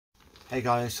Hey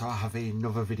guys, so I have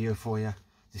another video for you.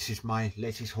 This is my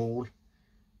latest haul.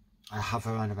 I have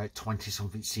around about 20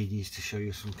 something CDs to show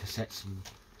you, some cassettes and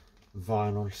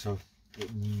vinyl, so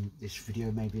this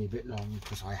video may be a bit long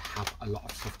because I have a lot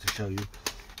of stuff to show you.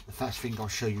 The first thing I'll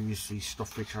show you is the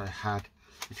stuff which I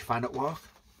found at work,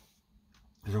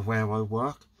 as of where I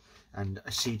work, and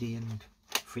a CD and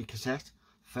 3 cassette.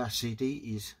 First CD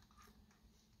is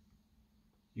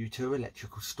U2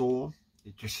 Electrical Storm.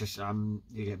 It just says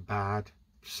you get bad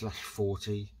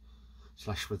 /40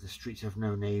 / with the streets have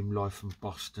no name, live from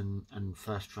Boston, and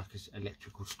first track is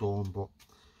Electrical Storm. But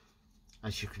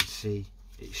as you can see,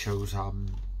 it shows 2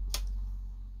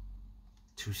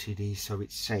 CDs, so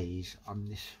it says on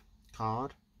this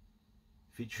card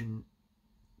featuring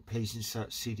please insert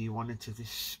CD1 into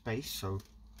this space. So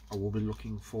I will be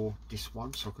looking for this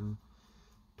one so I can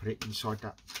put it inside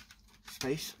that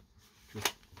space.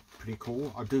 Just pretty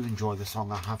cool. I do enjoy the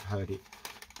song, I have heard it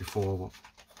before.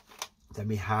 Then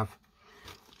we have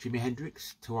Jimi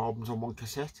Hendrix, 2 albums on 1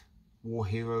 cassette, War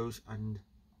Heroes and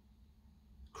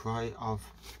Cry of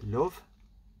Love,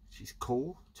 which is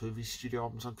cool. 2 of his studio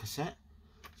albums on cassette.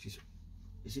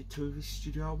 Is it 2 of his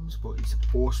studio albums? But it's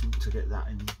awesome to get that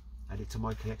and add it to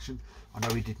my collection. I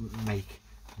know he didn't make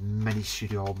many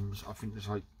studio albums. I think there's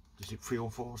like, is it 3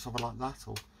 or 4 or something like that,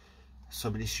 or so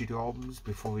many studio albums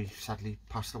before he sadly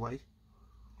passed away.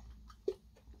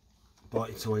 But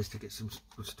it's always to get some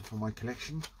good stuff for my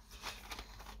collection.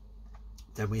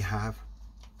 Then we have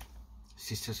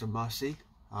Sisters of Mercy,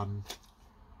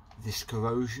 This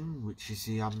Corrosion, which is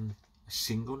the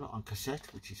single on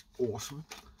cassette, which is awesome.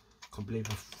 Can't believe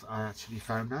I actually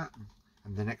found that.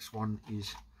 And the next one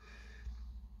is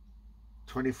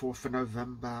 24th of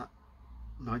November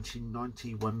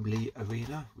 1990 Wembley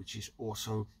Arena, which is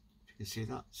also, you can see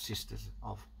that, Sisters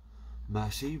of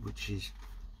Mercy, which is,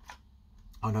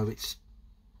 I know it's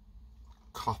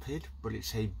copied, but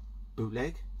it's a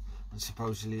bootleg, and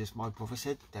supposedly, as my brother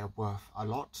said, they're worth a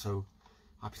lot, so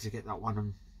happy to get that one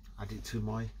and add it to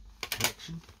my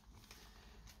collection.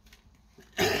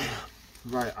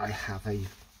 Right, I have a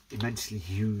immensely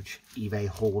huge eBay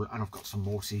haul, and I've got some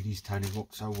more CDs turning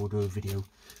up, so we'll do a video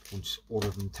once all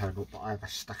of them turn up. But I have a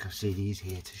stack of CDs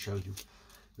here to show you,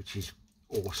 which is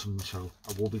awesome. So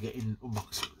I will be getting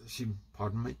unboxing,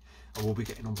 pardon me, I will be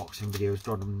getting unboxing videos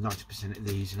done on 90% of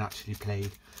these and actually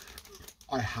played.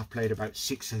 I have played about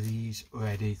 6 of these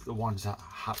already, the ones that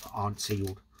aren't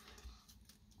sealed.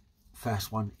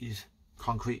 First one is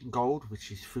Concrete and Gold,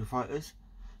 which is Foo Fighters.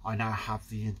 I now have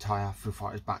the entire Foo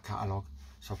Fighters back catalogue,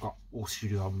 so I've got all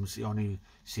studio albums. The only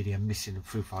CD I'm missing of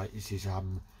Foo Fighters is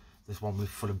there's one with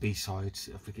full of B-sides.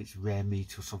 I think it's Rare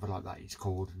Meat or something like that it's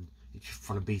called, and it's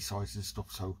full of B-sides and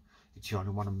stuff, so it's the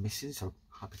only one I'm missing, so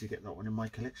happy to get that one in my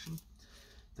collection.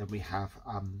 Then we have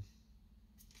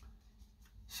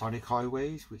Sonic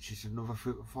Highways, which is another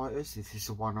Foo Fighters. This is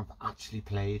the one I've actually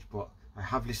played, but I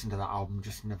have listened to that album,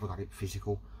 just never got it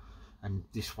physical. And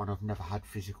this one I've never had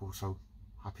physical, so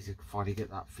happy to finally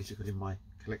get that physical in my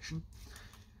collection.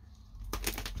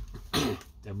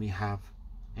 Then we have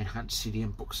Enhanced CD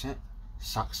and Book Set,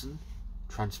 Saxon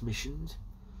Transmissions.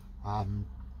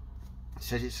 It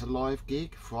says it's a live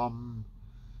gig from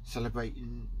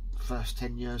celebrating first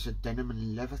 10 years of Denim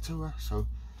and Leather tour, so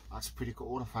that's pretty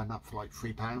cool. I found that for like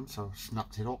 £3, so I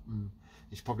snapped it up, and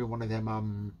it's probably one of them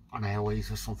on Airways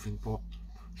or something, but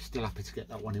still happy to get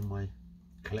that one in my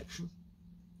collection.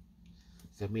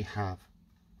 Then we have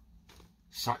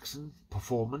Saxon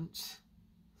Performance.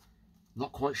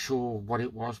 Not quite sure what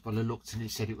it was, but I looked and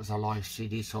it said it was a live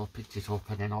CD, so I picked it up,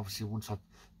 and then obviously once I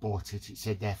bought it, it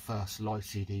said their first live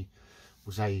CD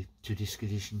was a 2-disc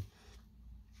edition,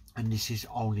 and this is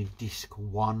only disc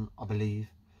 1, I believe,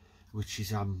 which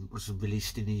is was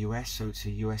released in the US, so it's a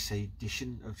USA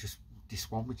edition of just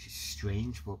disc 1, which is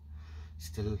strange, but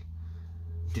still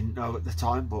didn't know at the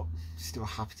time, but still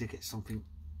happy to get something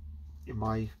in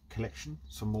my collection,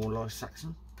 some more live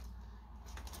Saxon.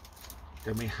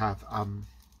 Then we have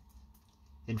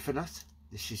Infinite.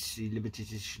 This is the limited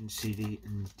edition CD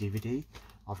and DVD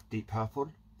of Deep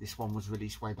Purple. This one was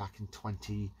released way back in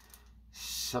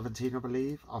 2017, I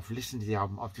believe. I've listened to the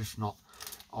album, I've just not,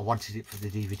 I wanted it for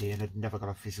the DVD and I'd never got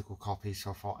a physical copy,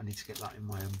 so I thought I need to get that in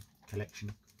my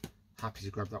collection. Happy to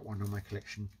grab that one in my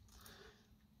collection.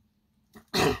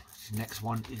 The next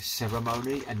one is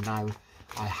Ceremony, and now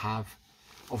I have,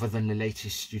 other than the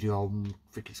latest studio album,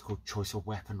 I think it's called Choice of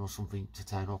Weapon or something, to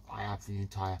turn up, I have the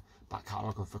entire back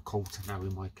catalogue of The Cult now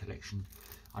in my collection.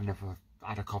 I never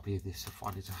had a copy of this, so I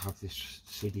wanted to have this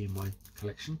CD in my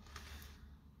collection.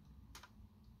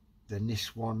 Then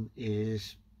this one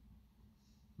is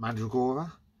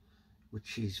Mandragora,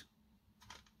 which is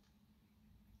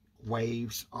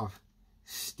Waves of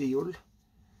Steel.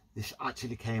 This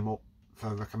actually came up for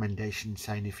a recommendation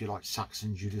saying if you like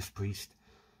Saxon, Judas Priest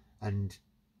and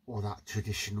all that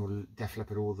traditional Def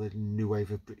Leppard, all the new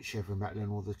wave of British heavy metal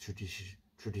and all the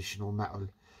traditional metal,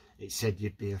 it said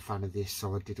you'd be a fan of this.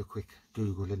 So I did a quick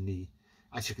Google, and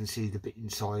as you can see, the bit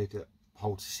inside that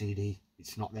holds the CD,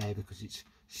 it's not there because it's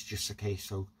just a case.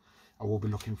 So I will be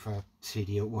looking for a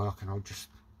CD at work and I'll just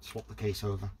swap the case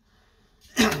over.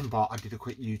 But I did a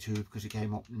quick YouTube because it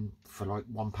came up for like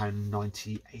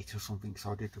 £1.98 or something,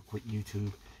 so I did a quick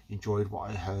YouTube, enjoyed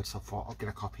what I heard, so I thought I'll get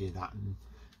a copy of that and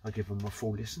I'll give them a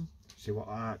full listen, see what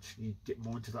I actually get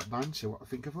more into that band, see what I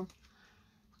think of them.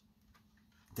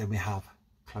 Then we have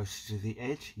Closer to the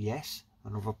Edge, yes,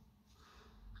 another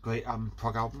great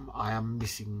prog album. I am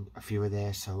missing a few of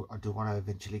theirs, so I do want to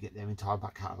eventually get their entire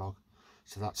back catalogue,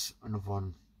 so that's another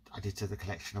one added to the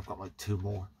collection. I've got like 2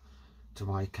 more to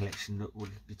my collection that will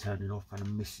be turning up, and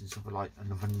I'm missing something like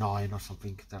another 9 or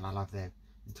something, then I'll have their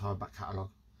entire back catalogue.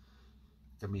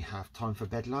 Then we have Time for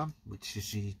Bedlam, which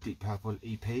is the Deep Purple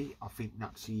EP. I think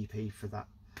that's the EP for that,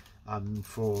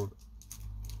 for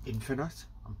Infinite,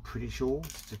 I'm pretty sure,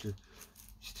 to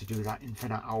do that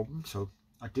Infinite album. So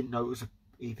I didn't know it was an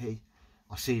EP.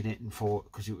 I seen it and thought,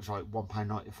 because it was like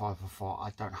 £1.95, I thought I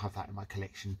don't have that in my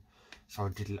collection. So I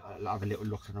did have a little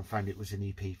look and I found it was an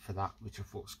EP for that, which I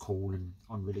thought was cool and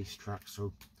unreleased track.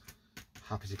 So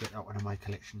happy to get that one in my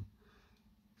collection.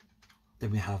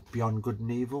 Then we have Beyond Good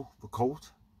and Evil, The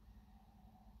Cult.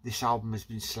 This album has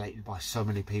been slated by so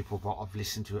many people, but I've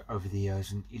listened to it over the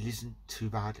years and it isn't too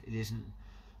bad. It isn't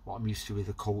what I'm used to with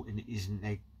The Cult, and it isn't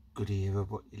a good era,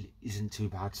 but it isn't too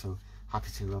bad. So happy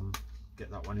to get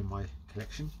that one in my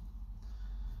collection.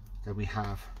 Then we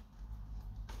have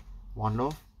One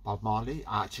Love, Bob Marley.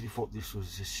 I actually thought this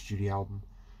was a studio album.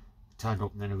 Turned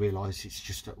up and then I realised it's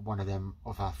just one of them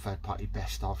of our third-party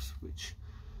best-ofs, which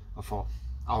I thought,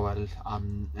 oh well.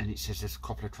 And it says there's a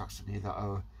couple of tracks in here that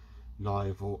are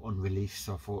live or unreleased,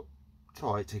 so I thought it's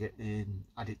alright to get in,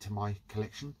 add it to my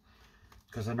collection,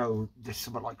 because I know there's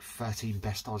something like 13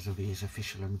 best-ofs of his,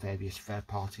 official and various third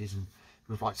parties, and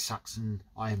with like Saxon,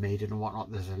 Iron Maiden and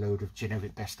whatnot, there's a load of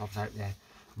generic best-ofs out there.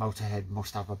 Motorhead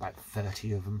must have about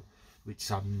 30 of them,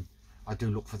 which I do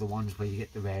look for the ones where you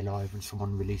get the rare live and some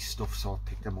unreleased stuff, so I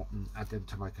pick them up and add them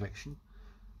to my collection.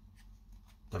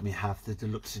 Then we have the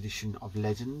deluxe edition of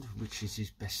Legend, which is his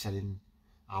best-selling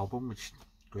album, which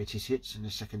greatest hits, and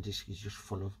the second disc is just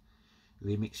full of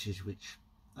remixes, which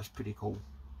that's pretty cool.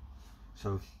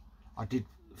 So I did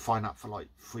find that for like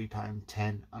 £3.10,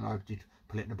 and I did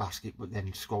put it in a basket, but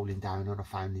then scrolling down and I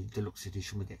found the deluxe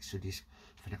edition with the extra disc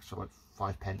for an extra like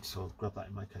 5p, so I've grabbed that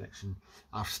in my collection.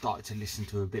 I've started to listen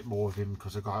to a bit more of him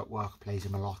because a guy at work plays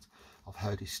him a lot. I've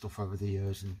heard his stuff over the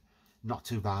years and not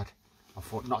too bad. I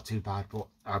thought not too bad, but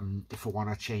if I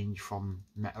want to change from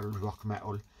metal, rock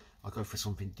metal, I go for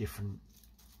something different.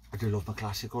 I do love my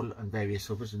classical and various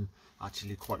others, and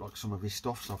actually quite like some of his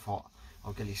stuff, so I thought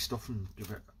I'll get his stuff and give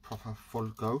it a proper full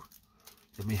go.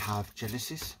 Then we have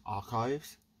Genesis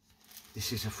Archives.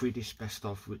 This is a 3-disc best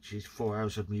of, which is 4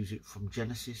 hours of music from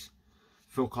Genesis,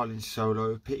 Phil Collins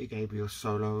solo, Peter Gabriel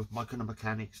solo, Mike and the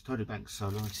Mechanics, Tony Banks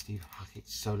solo, and Steve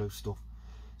Hackett's solo stuff.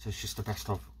 So it's just the best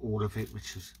of all of it,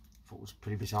 which I thought was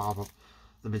pretty bizarre, but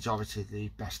the majority of the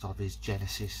best of is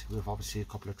Genesis, with obviously a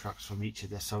couple of tracks from each of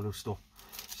their solo stuff.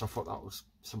 So I thought that was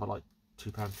something like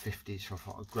 £2.50, so I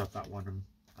thought I'd grab that one and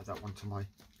add that one to my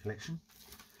collection.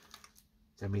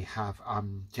 Then we have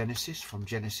Genesis, From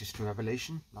Genesis to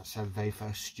Revelation. That's their very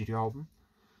first studio album.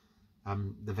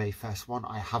 The very first one.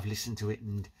 I have listened to it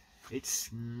and it's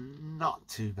not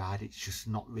too bad. It's just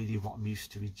not really what I'm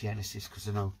used to with Genesis, because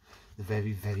I know the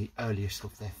very, very earliest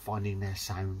stuff, they're finding their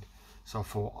sound. So I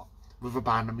thought, with a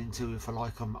band I'm into, if I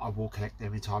like them, I will collect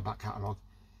their entire back catalogue,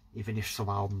 even if some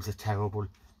albums are terrible,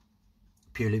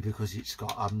 purely because it's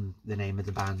got the name of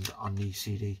the band on the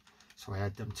CD. So I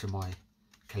add them to my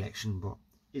collection, but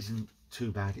isn't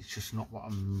too bad. It's just not what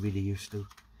I'm really used to.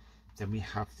 Then we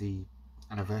have the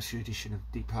anniversary edition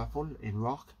of Deep Purple in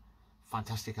rock.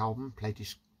 Fantastic album. Played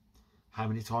this how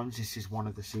many times? This is one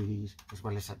of the CDs, as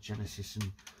well as that Genesis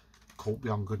and Cult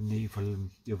Beyond Good and Evil and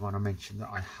the other one I mentioned that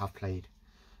I have played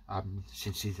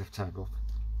since these have turned up.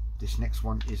 This next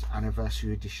one is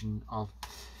anniversary edition of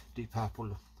Deep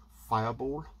Purple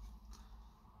Fireball.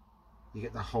 You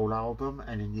get the whole album,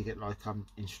 and then you get like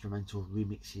instrumental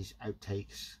remixes,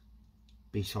 outtakes,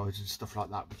 B-sides and stuff like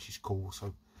that, which is cool.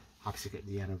 So happy to get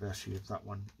the anniversary of that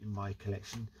one in my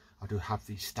collection. I do have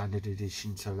the standard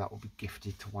edition, so that will be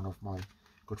gifted to one of my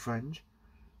good friends.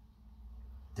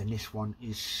 Then this one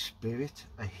is Spirit,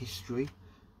 A History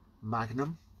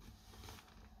Magnum.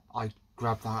 I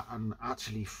grabbed that and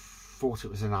actually thought it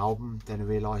was an album, then I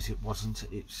realised it wasn't.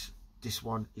 This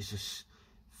one is just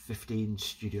 15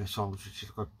 studio songs which is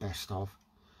got best of,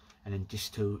 and then this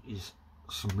 2 is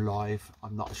some live.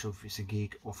 I'm not sure if it's a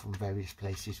gig or from various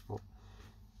places, but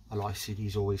a live CD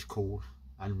is always cool,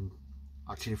 and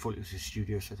actually thought it was a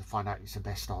studio, so to find out it's the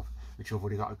best of, which I've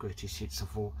already got a greatest hits. I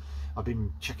thought I've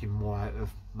been checking more out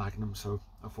of Magnum, so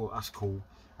I thought that's cool.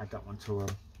 Add that one to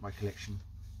my collection.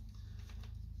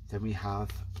 Then we have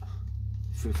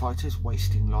Foo Fighters,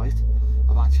 Wasting Light.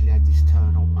 I've actually had this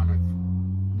turn up and I've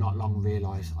not long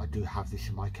realised I do have this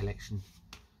in my collection.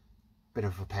 Bit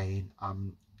of a pain.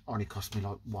 Only cost me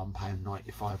like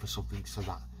 £1.95 or something, so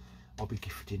that I'll be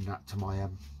gifting that to my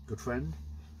good friend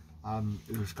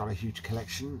who's got a huge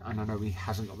collection, and I know he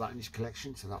hasn't got that in his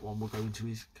collection, so that one will go into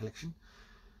his collection.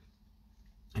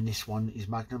 And this one is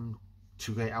Magnum,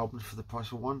 2 great albums for the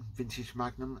price of one, Vintage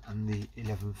Magnum and the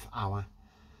 11th Hour.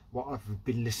 What I've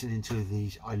been listening to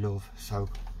these I love, so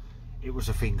it was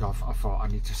a thing of I thought I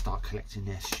need to start collecting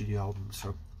their studio albums,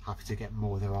 so happy to get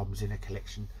more of their albums in a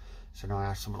collection. So now I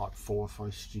have something like 4 or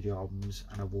 5 studio albums,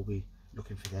 and I will be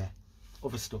looking for their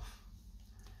other stuff.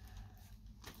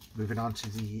 Moving on to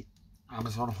the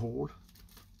Amazon haul,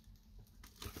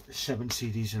 7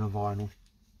 CDs and a vinyl.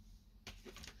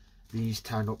 These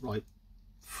turned up like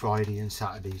Friday and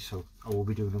Saturday, so I will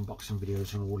be doing unboxing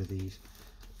videos on all of these.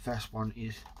 First one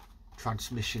is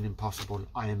Transmission Impossible,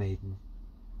 Iron Maiden,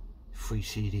 3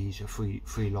 CDs, a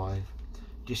free live.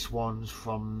 This one's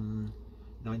from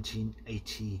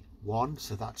 1981,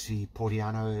 so that's the Paul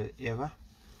Di'Anno era.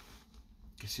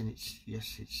 Guessing it's,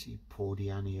 yes, it's the Paul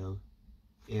Di'Anno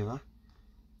era.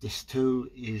 This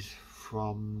 2 is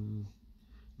from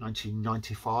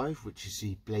 1995, which is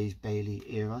the Blaze Bayley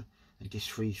era, and this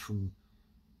 3 is from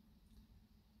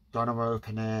Dynamo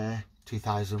Open Air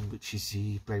 2000, which is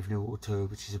the Brave New World Tour,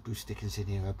 which is a Bruce Dickinson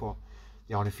era. But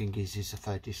the only thing is the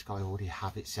third disc I already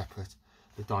have it separate,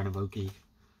 the Dynamo gig,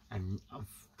 and I'm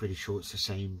pretty sure it's the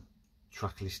same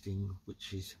track listing,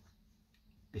 which is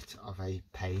a bit of a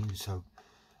pain, so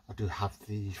I do have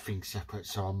the thing separate,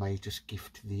 so I may just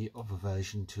gift the other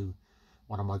version to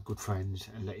one of my good friends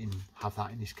and let him have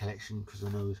that in his collection, because I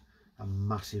know he's a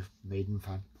massive Maiden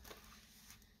fan.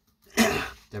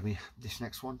 Then we have this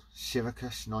next one,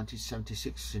 Syracuse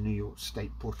 1976, the New York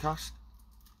State broadcast.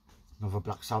 Another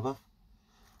Black Sabbath.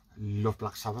 Love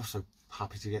Black Sabbath, so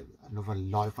happy to get another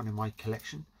live one in my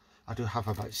collection. I do have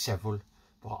about several,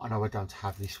 but I know I don't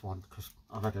have this one because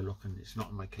I've had a look and it's not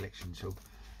in my collection, so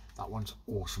that one's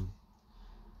awesome.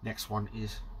 Next one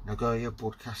is Nagoya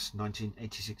broadcast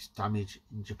 1986, Damage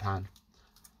in Japan,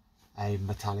 a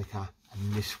Metallica,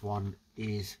 and this one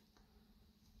is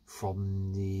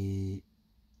from the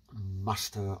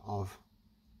Master of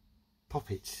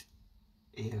Puppets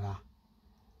era,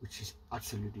 which is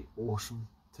absolutely awesome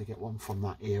to get one from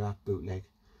that era, bootleg.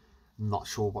 I'm not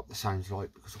sure what the sound's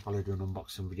like because I'll probably do an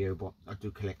unboxing video, but I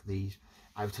do collect these.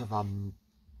 Out of 99%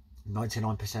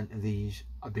 of these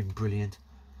have been brilliant.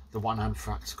 The one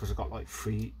Anthrax, because I got like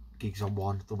 3 gigs on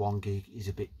one, the 1 gig is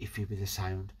a bit iffy with the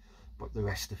sound, but the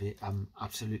rest of it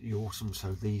absolutely awesome.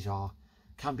 So these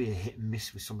can be a hit and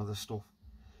miss with some of the stuff.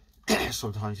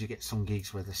 Sometimes you get some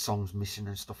gigs where the song's missing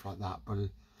and stuff like that, but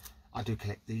I do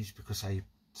collect these because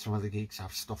some of the gigs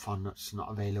have stuff on that's not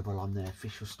available on their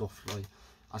official stuff, like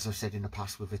as I've said in the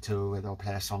past with a tour where they'll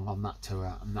play a song on that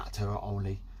tour and that tour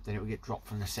only, then it will get dropped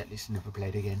from the set list and never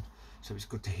played again. So it's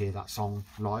good to hear that song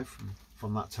live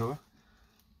from that tour.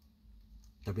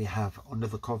 Then we have Under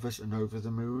the Covers and Over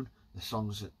the Moon, the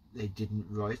songs that they didn't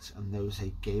write and those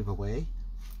they gave away,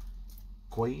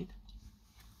 Queen,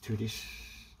 to this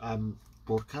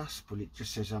broadcast, but it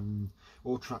just says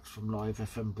all tracks from live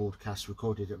FM broadcasts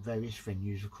recorded at various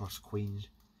venues across Queen's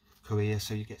career.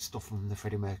 So you get stuff from the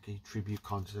Freddie Mercury tribute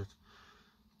concert.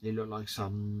 They look like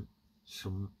some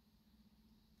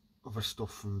other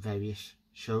stuff from various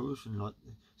shows in like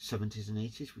the 70s and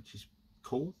 80s, which is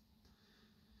cool.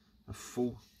 A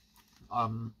full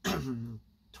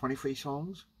 23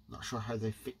 songs. Not sure how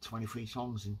they fit 23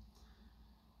 songs in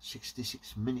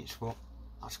 66 minutes, but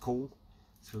that's cool.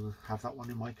 So have that one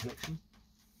in my collection.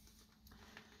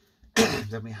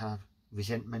 Then we have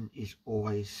Resentment is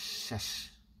Always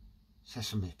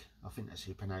Sesamic, I think that's how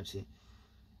you pronounce it.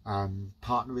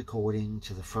 Partner recording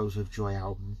to the Throes of Joy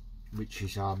album, which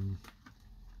is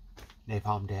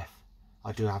Napalm Death.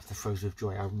 I do have the Throes of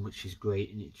Joy album, which is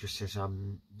great, and it just says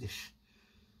this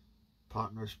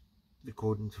partner's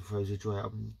recording to Throes of Joy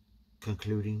album,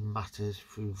 concluding matters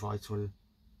through vital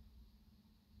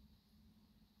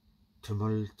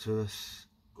tumultuous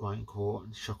grindcore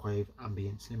and shockwave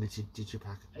ambience, limited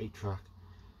digipack 8-track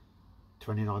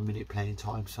 29-minute playing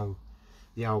time. So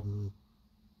the album,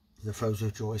 The Throes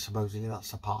of Joy, supposedly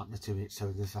that's a partner to it.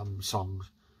 So there's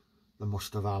songs they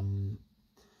must have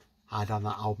had on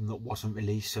that album that wasn't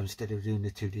released. So instead of doing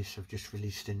the 2 discs, I've just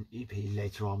released an EP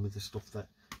later on with the stuff that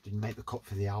didn't make the cut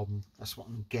for the album. That's what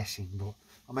I'm guessing, but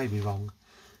I may be wrong.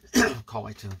 Can't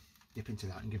wait to dip into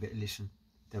that and give it a listen.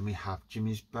 Then we have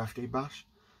Jimmy's Birthday Bash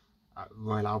at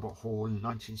Royal Albert Hall,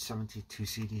 1972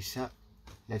 CD set,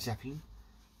 Led Zeppelin,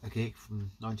 a gig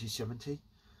from 1970.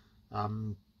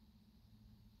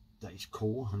 That is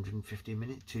cool, 150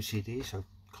 minutes, 2 CDs, so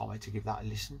can't wait to give that a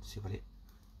listen, see what it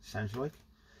sounds like.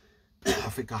 I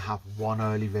think I have one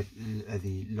early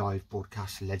the live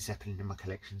broadcast Led Zeppelin in my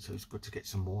collection, so it's good to get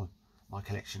some more in my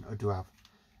collection. I do have,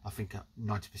 I think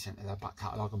 90% of their back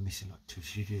catalogue. I'm missing like 2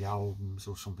 studio albums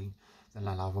or something, then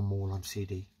I'll have them all on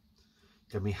CD.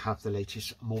 Then we have the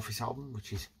latest Amorphis album,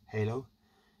 which is Halo.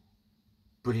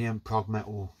 Brilliant prog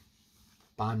metal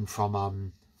band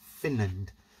from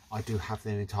Finland. I do have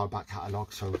their entire back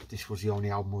catalogue, so this was the only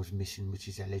album I was missing, which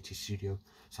is their latest studio.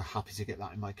 So happy to get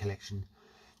that in my collection.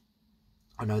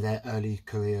 I know their early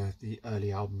career, the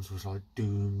early albums was like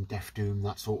Doom, Death Doom,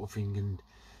 that sort of thing, and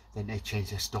then they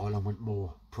changed their style and went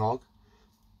more prog.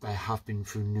 They have been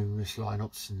through numerous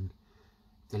lineups, and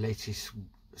the latest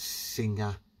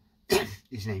singer,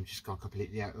 his name's just gone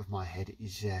completely out of my head,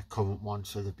 is their current one.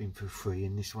 So they've been through 3,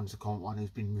 and this one's the current one who's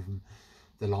been with them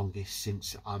the longest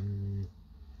since the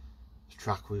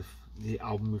track with the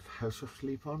album with House of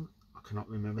Sleep on. I cannot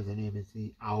remember the name of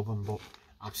the album, but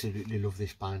absolutely love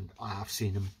this band. I have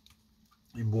seen them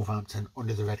in Wolverhampton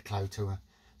under the Red Cloud tour.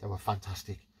 They were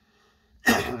fantastic.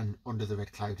 And Under the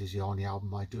Red Cloud is the only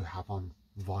album I do have on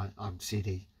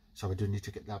CD, so I do need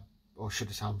to get that, or should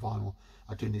I say on vinyl.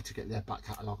 I do need to get their back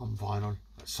catalogue on vinyl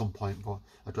at some point, but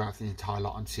I do have the entire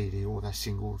lot on CD, all their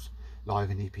singles,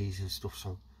 live and EPs and stuff,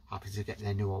 so happy to get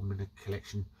their new album in the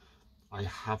collection. I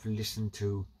have listened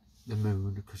to The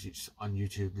Moon because it's on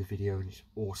YouTube, the video, and it's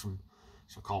awesome,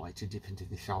 so I can't wait to dip into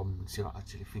this album and see what I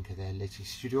actually think of their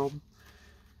latest studio album.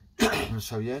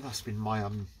 So yeah, that's been my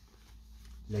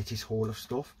latest haul of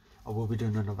stuff. I will be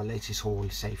doing another latest haul,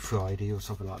 say Friday or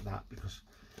something like that, because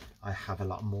I have a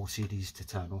lot more CDs to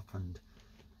turn up, and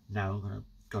now I'm going to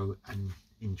go and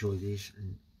enjoy these.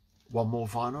 And one more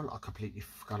vinyl, I completely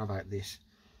forgot about this.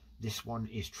 This one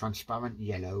is transparent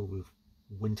yellow with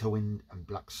Winter Wind and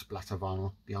black splatter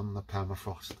vinyl, Beyond the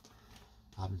Permafrost.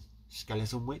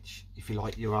 Skeleton Witch, if you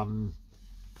like your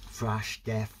thrash,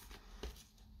 death,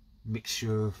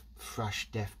 mixture of thrash,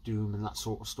 death, doom and that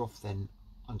sort of stuff, then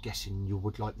I'm guessing you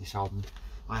would like this album.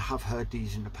 I have heard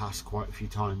these in the past quite a few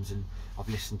times, and I've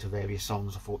listened to various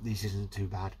songs. I thought these isn't too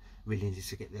bad. Really need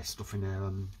to get their stuff in there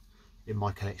in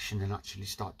my collection and actually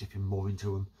start dipping more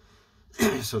into them.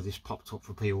 So this popped up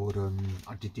for pre-order, and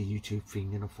I did the YouTube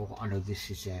thing, and I thought, I know this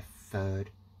is their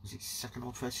second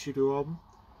or third studio album?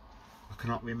 I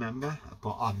cannot remember,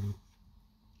 but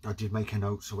I did make a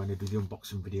note, so when I do the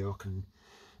unboxing video I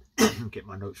can get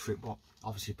my notes for it. But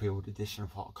obviously pre-ordered this, and I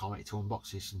thought I can't wait to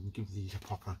unbox this and give these a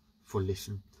proper full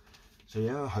listen. So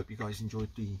yeah, I hope you guys enjoyed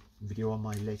the video on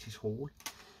my latest haul.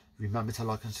 Remember to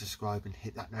like and subscribe and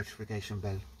hit that notification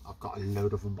bell. I've got a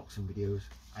load of unboxing videos,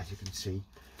 as you can see.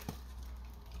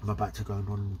 I'm about to go and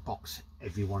unbox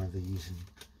every one of these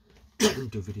and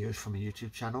do videos from a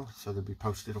YouTube channel, so they'll be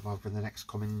posted up over the next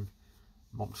coming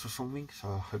months or something. So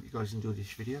I hope you guys enjoyed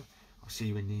this video. I'll see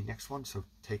you in the next one, so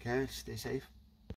take care, stay safe.